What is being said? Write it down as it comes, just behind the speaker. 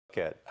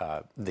at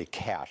the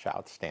cash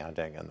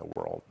outstanding in the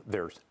world,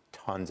 there's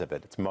tons of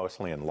it. It's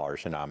mostly in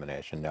large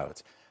denomination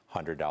notes.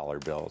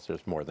 $100 bills.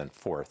 There's more than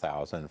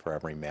 4,000 for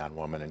every man,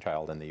 woman, and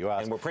child in the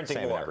U.S. And we're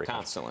printing more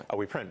constantly. Oh,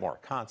 we print more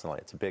constantly.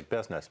 It's a big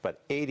business,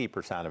 but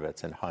 80% of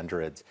it's in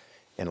hundreds.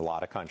 In a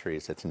lot of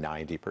countries, it's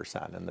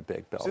 90% in the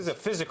big bills. So this is a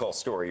physical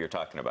story you're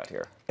talking about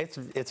here. It's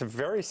a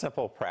very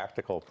simple,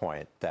 practical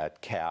point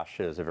that cash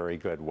is a very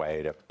good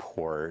way to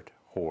port,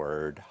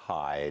 hoard,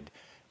 hide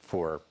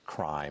for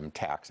crime,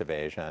 tax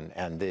evasion,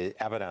 and the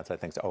evidence, I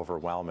think, is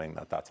overwhelming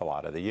that that's a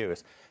lot of the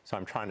use. So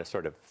I'm trying to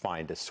sort of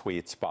find a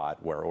sweet spot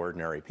where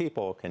ordinary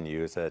people can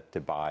use it to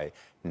buy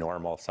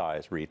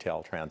normal-sized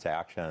retail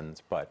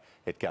transactions, but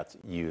it gets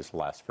used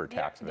less for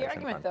tax evasion. The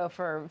argument, though,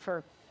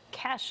 for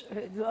cash,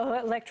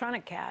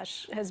 electronic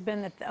cash, has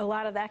been that a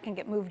lot of that can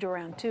get moved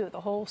around, too.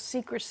 The whole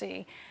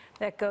secrecy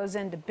that goes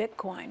into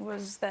Bitcoin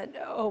was that,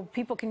 oh,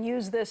 people can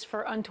use this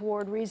for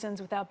untoward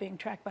reasons without being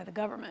tracked by the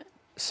government.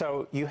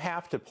 So you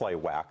have to play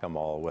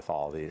whack-a-mole with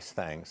all these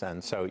things.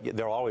 And so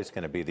there are always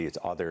going to be these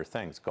other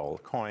things,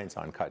 gold coins,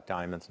 uncut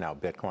diamonds, now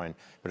Bitcoin.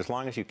 But as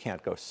long as you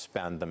can't go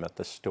spend them at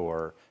the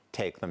store,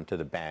 take them to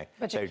the bank.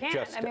 But you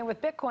can't. I mean,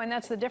 with Bitcoin,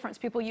 that's the difference.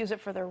 People use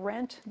it for their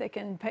rent. They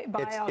can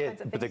buy all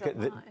kinds of things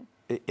online.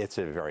 It's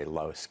a very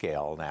low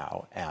scale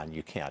now, and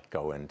you can't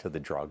go into the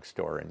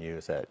drugstore and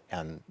use it.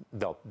 And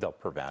they'll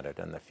prevent it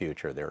in the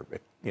future. They're,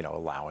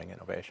 allowing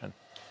innovation.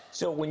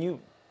 So when you...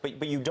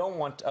 But you don't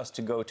want us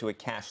to go to a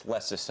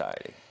cashless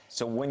society.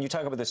 So when you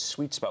talk about this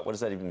sweet spot, what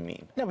does that even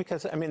mean? No,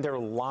 because, I mean, there are a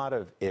lot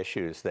of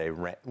issues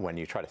when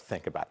you try to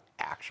think about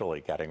actually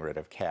getting rid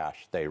of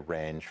cash. They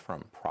range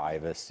from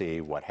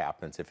privacy, what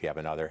happens if you have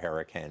another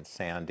Hurricane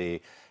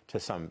Sandy, to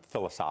some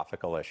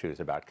philosophical issues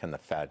about can the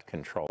Fed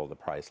control the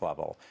price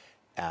level.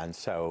 And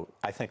so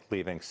I think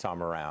leaving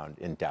some around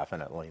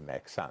indefinitely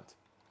makes sense.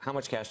 How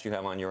much cash do you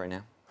have on you right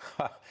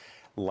now?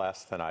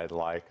 Less than I'd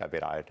like. I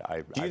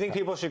mean, Do you think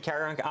people should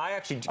carry on? I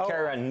actually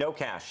carry around no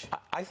cash.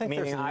 I think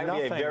meaning I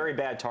would be a very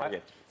bad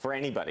target for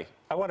anybody.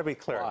 I want to be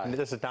clear.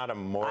 This is not a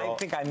moral. I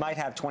think I might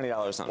have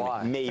 $20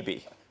 on me.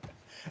 Maybe.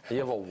 Do you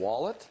have a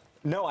wallet?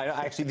 No, I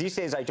actually these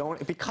days I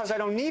don't, because I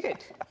don't need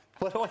it.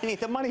 What do I need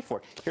the money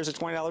for? Here's a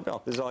 $20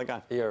 bill. This is all I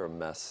got. You're a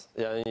mess.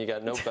 Yeah, you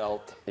got no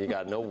belt. You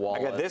got no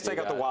wallet. I got this. I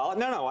got the wallet.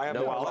 No, I have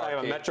the wallet. I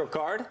have a Metro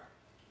card.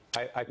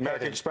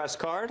 American Express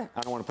card.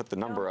 I don't want to put the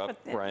number up,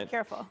 right?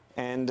 Careful.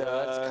 And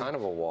that's kind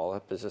of a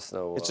wallet. It's just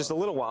no. It's just a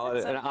little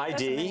wallet, an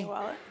ID.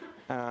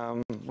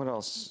 Wallet. What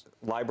else?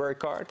 Library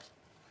card.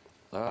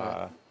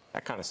 That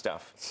kind of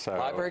stuff. So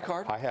library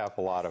card. I have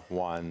a lot of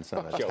ones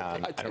and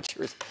a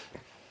 10.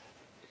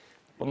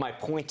 But my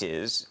point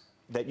is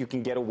that you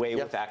can get away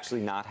with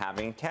actually not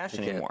having cash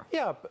anymore.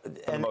 Yeah,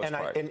 and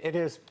it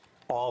is.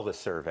 All the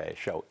surveys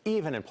show,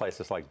 even in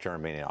places like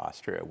Germany and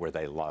Austria, where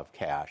they love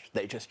cash,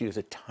 they just use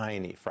a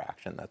tiny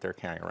fraction that they're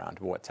carrying around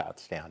of what's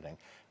outstanding.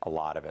 A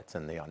lot of it's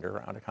in the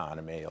underground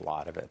economy. A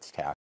lot of it's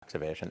tax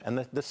evasion. And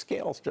the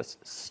scale's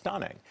just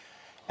stunning.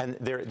 And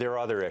there are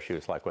other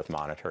issues, like with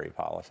monetary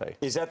policy.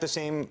 Is that the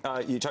same?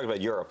 You talked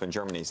about Europe and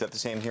Germany. Is that the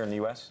same here in the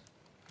U.S.?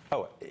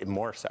 Oh,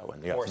 more so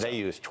in the U.S. They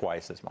use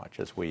twice as much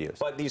as we use.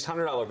 But these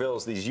 $100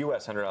 bills, these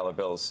U.S. $100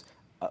 bills,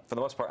 for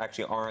the most part,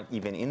 actually aren't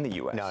even in the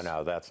U.S.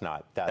 No, that's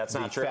not. That's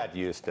not true. The Fed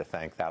used to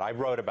think that. I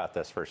wrote about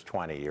this first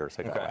 20 years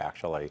ago,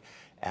 actually,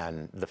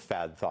 and the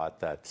Fed thought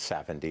that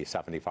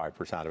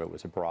 75% of it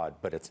was abroad,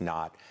 but it's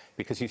not,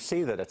 because you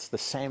see that it's the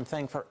same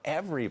thing for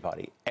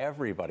everybody.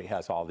 Everybody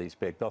has all these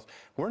big bills.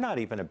 We're not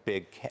even a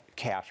big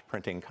cash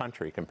printing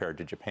country compared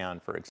to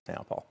Japan, for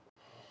example.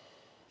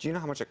 Do you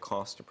know how much it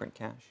costs to print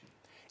cash?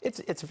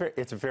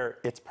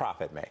 It's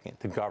profit making.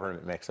 The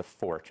government makes a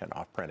fortune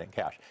off printing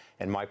cash.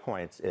 And my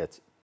point is,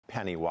 it's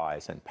penny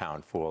wise and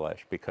pound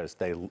foolish, because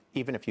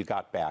even if you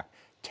got back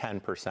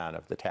 10%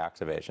 of the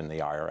tax evasion the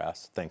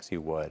IRS thinks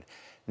you would,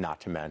 not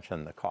to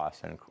mention the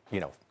cost and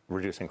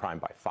reducing crime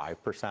by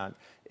 5%,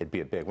 it'd be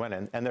a big win.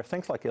 And there are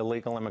things like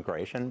illegal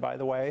immigration, by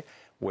the way,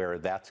 where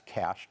that's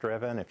cash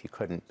driven. If you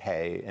couldn't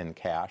pay in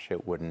cash,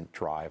 it wouldn't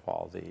drive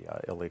all the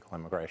illegal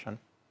immigration.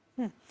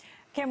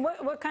 Ken,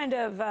 what kind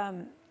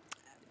of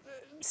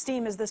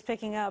steam is this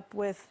picking up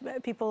with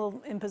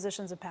people in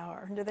positions of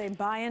power? Do they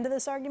buy into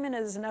this argument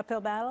as an uphill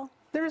battle?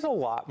 There's a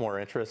lot more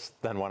interest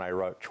than when I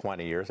wrote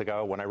 20 years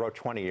ago. When I wrote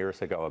 20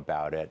 years ago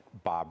about it,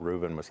 Bob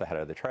Rubin was the head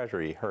of the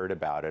Treasury. He heard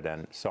about it,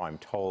 and so I'm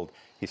told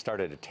he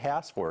started a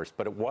task force,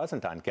 but it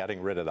wasn't on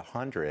getting rid of the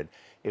 100.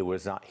 It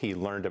was not. He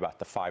learned about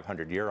the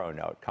 500 euro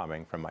note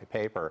coming from my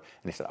paper,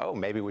 and he said, oh,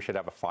 maybe we should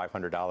have a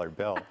 $500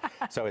 bill.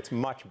 So it's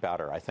much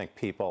better. I think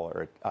people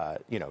are,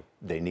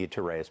 they need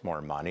to raise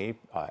more money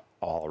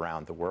all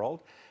around the world.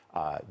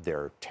 There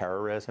are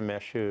terrorism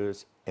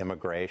issues,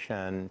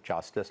 immigration,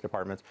 justice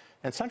departments,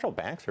 and central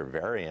banks are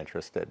very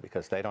interested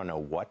because they don't know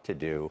what to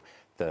do.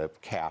 The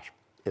cash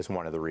is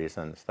one of the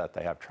reasons that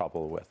they have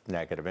trouble with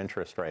negative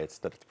interest rates,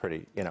 that it's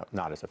pretty,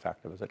 not as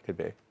effective as it could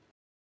be.